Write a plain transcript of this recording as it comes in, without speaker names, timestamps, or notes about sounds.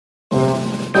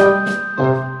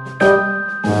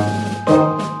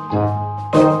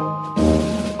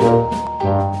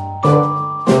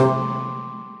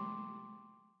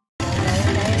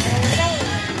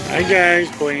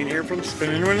Blaine here from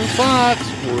Spinning Winning Slots.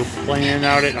 We're playing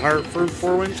out at Hartford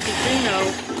 4 Winds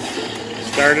Casino.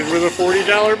 Started with a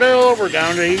 $40 bill. We're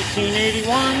down to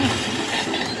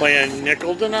 $18.81. Playing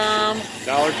nickel denom,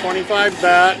 $1.25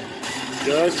 bet.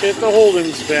 Just hit the hold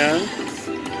and spin.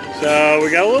 So we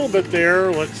got a little bit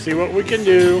there. Let's see what we can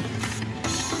do.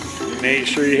 Make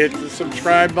sure you hit the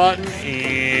subscribe button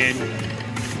and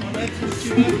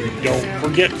don't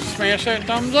forget to smash that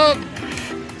thumbs up.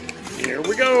 Here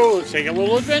we go. Let's take a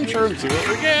little adventure and see what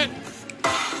we get.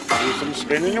 Do some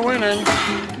spinning and winning.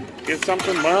 Get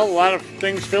something, well, a lot of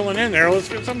things filling in there. Let's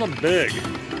get something big.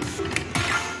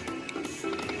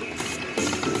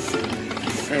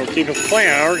 Okay, we'll keep it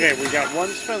playing. Okay, we got one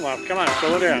spin left. Come on,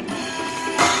 fill it in.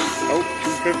 Oh,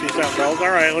 250-cent bills. All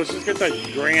right, let's just get that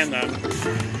grand then.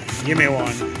 Give me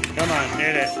one. Come on,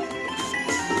 hit it.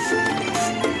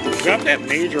 Got that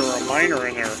major or a minor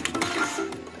in there.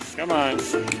 Come on.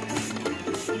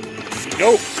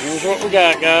 Nope. Here's what we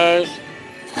got, guys.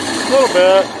 A little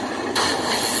bit.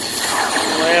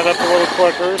 We'll add up a little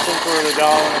quicker since we're at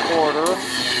 $1.25.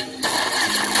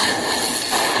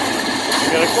 We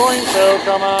got a coin show.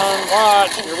 Come on,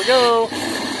 watch. Here we go.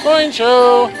 Coin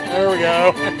show. There we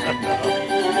go.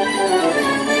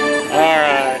 All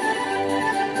right.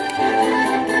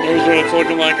 Here's what it's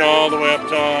looking like all the way up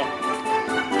top.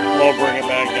 We'll bring it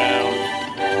back down.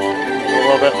 A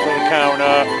little bit for the count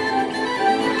up.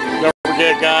 Don't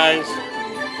forget, guys,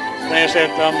 smash that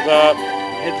thumbs up.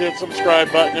 Hit that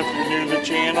subscribe button if you're new to the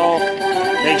channel.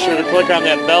 Make sure to click on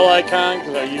that bell icon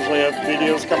because I usually have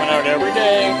videos coming out every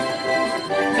day.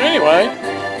 Anyway,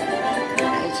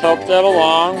 let's help that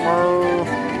along. We're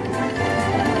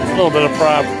a little bit of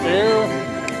profit there.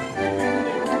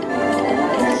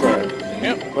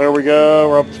 Yep, there we go.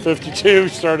 We're up to 52.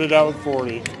 Started out with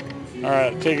 40. All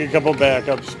right, take a couple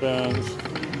backup spins.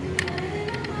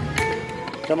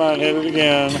 Come on, hit it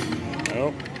again.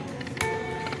 Nope.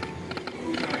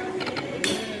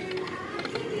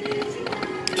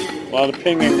 A lot of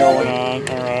pinging going on.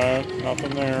 All right,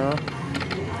 nothing there.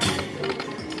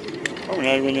 Probably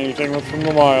not even anything from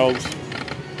the wilds.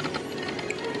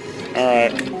 All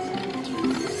right.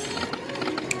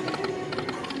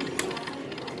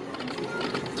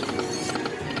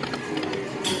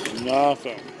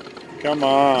 Nothing. Come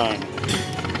on.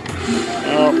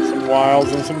 Oh, some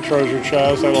wilds and some treasure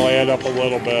chests. That'll add up a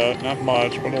little bit. Not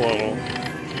much, but a little.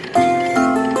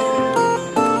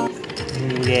 What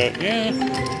do we get? Yeah.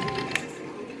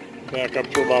 Back up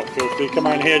to about 50. Come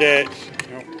on, hit it.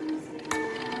 Nope.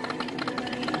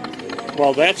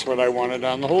 Well, that's what I wanted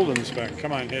on the hold and spin.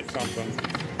 Come on, hit something.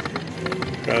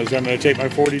 Because I'm going to take my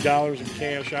 $40 in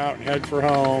cash out and head for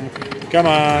home. Come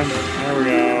on. There we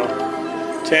go.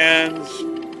 Tens.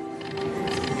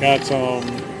 Got some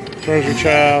treasure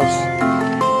chests.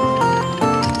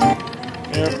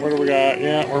 Yep, what do we got?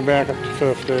 Yeah, we're back up to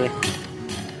 50.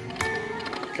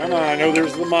 Come on. Oh,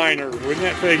 there's the minor. Wouldn't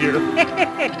that figure?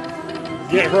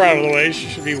 Get her out of the way. She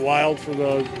should be wild for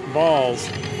the balls.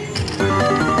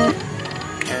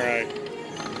 Alright.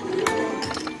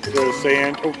 Go to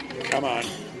sand. Oh, come on.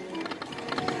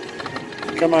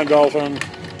 Come on, Dolphin.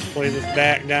 Play this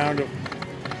back down to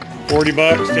 40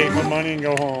 bucks, take my money and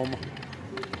go home.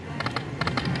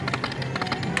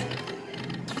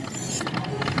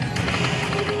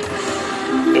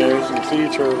 Okay, some sea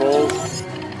turtles.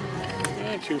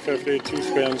 250, 2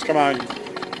 spins. Come on.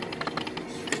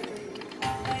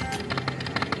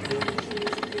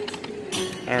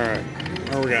 Alright,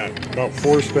 what we got? About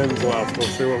 4 spins left.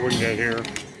 Let's see what we can get here.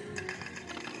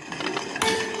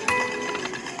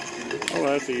 Oh,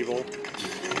 that's evil.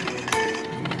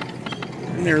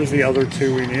 And there's the other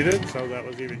 2 we needed, so that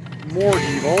was even more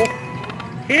evil.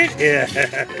 Hit it!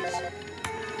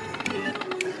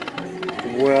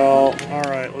 Well,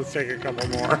 alright, let's take a couple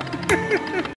more.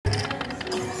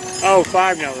 Oh,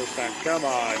 5 now this time. Come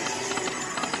on.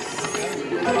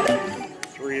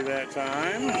 3 that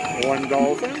time. 1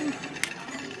 dolphin.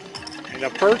 And a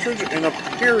partridge and a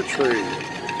pear tree.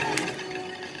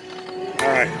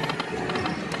 Alright.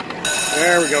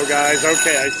 There we go, guys.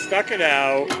 Okay, I stuck it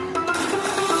out.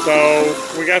 So,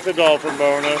 we got the dolphin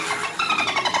bonus.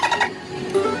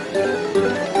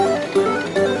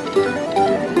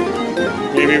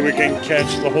 Maybe we can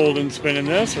catch the hold and spin in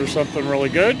this or something really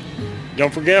good.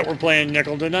 Don't forget, we're playing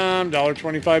nickel denom,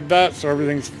 $1.25 bet, so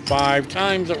everything's 5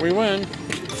 times that we win.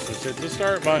 Just hit the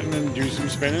start button and do some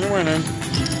spinning and winning.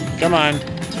 Come on.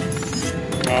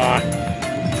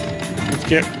 Let's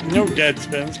get no dead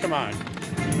spins. Come on.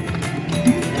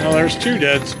 Well, there's 2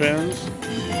 dead spins.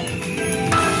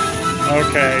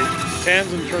 Okay,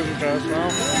 10s and treasure chests.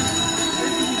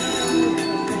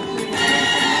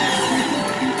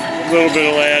 Well, little bit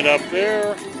of land up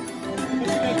there.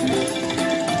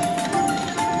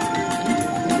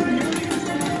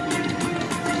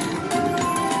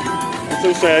 As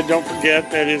I said, don't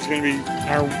forget that it's going to be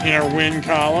in our win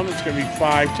column. It's going to be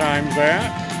 5 times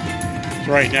that.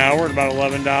 So right now we're at about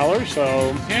 $11.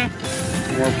 So yeah,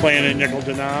 we're playing a nickel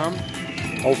denom.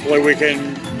 Hopefully we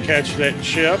can catch that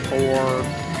chip or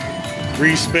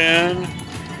respin.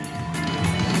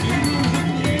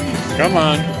 Come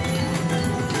on.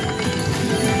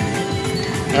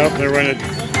 Nope, they're going to.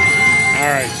 All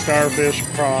right, starfish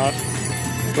across.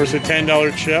 There's a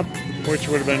 $10 chip, which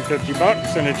would have been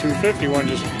 $50, and a $2.50 one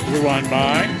just flew on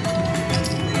by.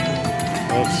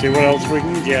 Let's see what else we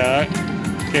can get.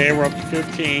 Okay, we're up to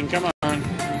 15. Come on.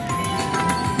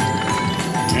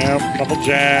 Yep, a couple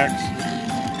jacks.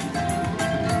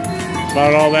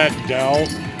 About all that dealt.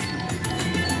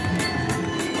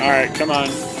 All right, come on.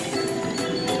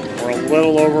 We're a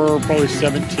little over, probably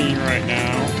 17 right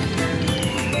now.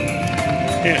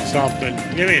 Hit something.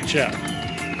 Give me a chip.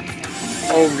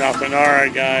 Oh, nothing. All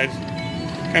right, guys.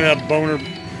 Kind of boner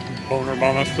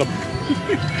bummus.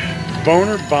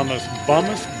 Boner bummus.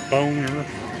 Boner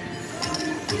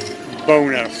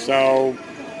bonus. So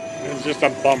it's just a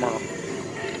bummer.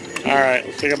 All right,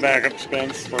 let's take a backup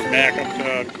spin. We're back up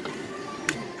to.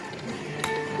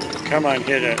 Come on,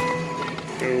 hit it.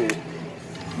 Ooh.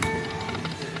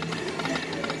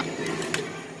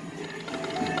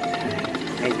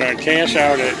 I was going to cash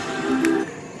out at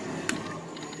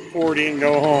 40 and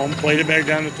go home. Played it back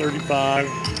down to 35.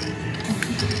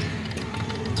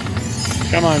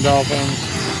 Come on, Dolphins.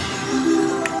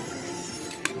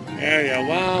 There you go.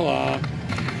 La la.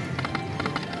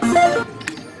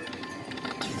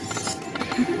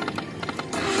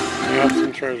 Got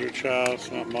some treasure chests,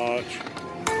 not much.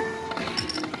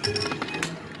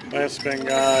 Last spin,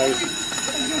 guys.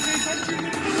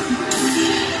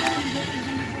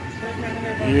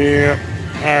 Yep.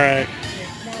 Alright.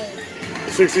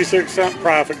 66-cent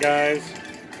profit, guys.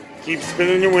 Keep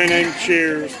spinning to winning.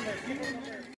 Cheers.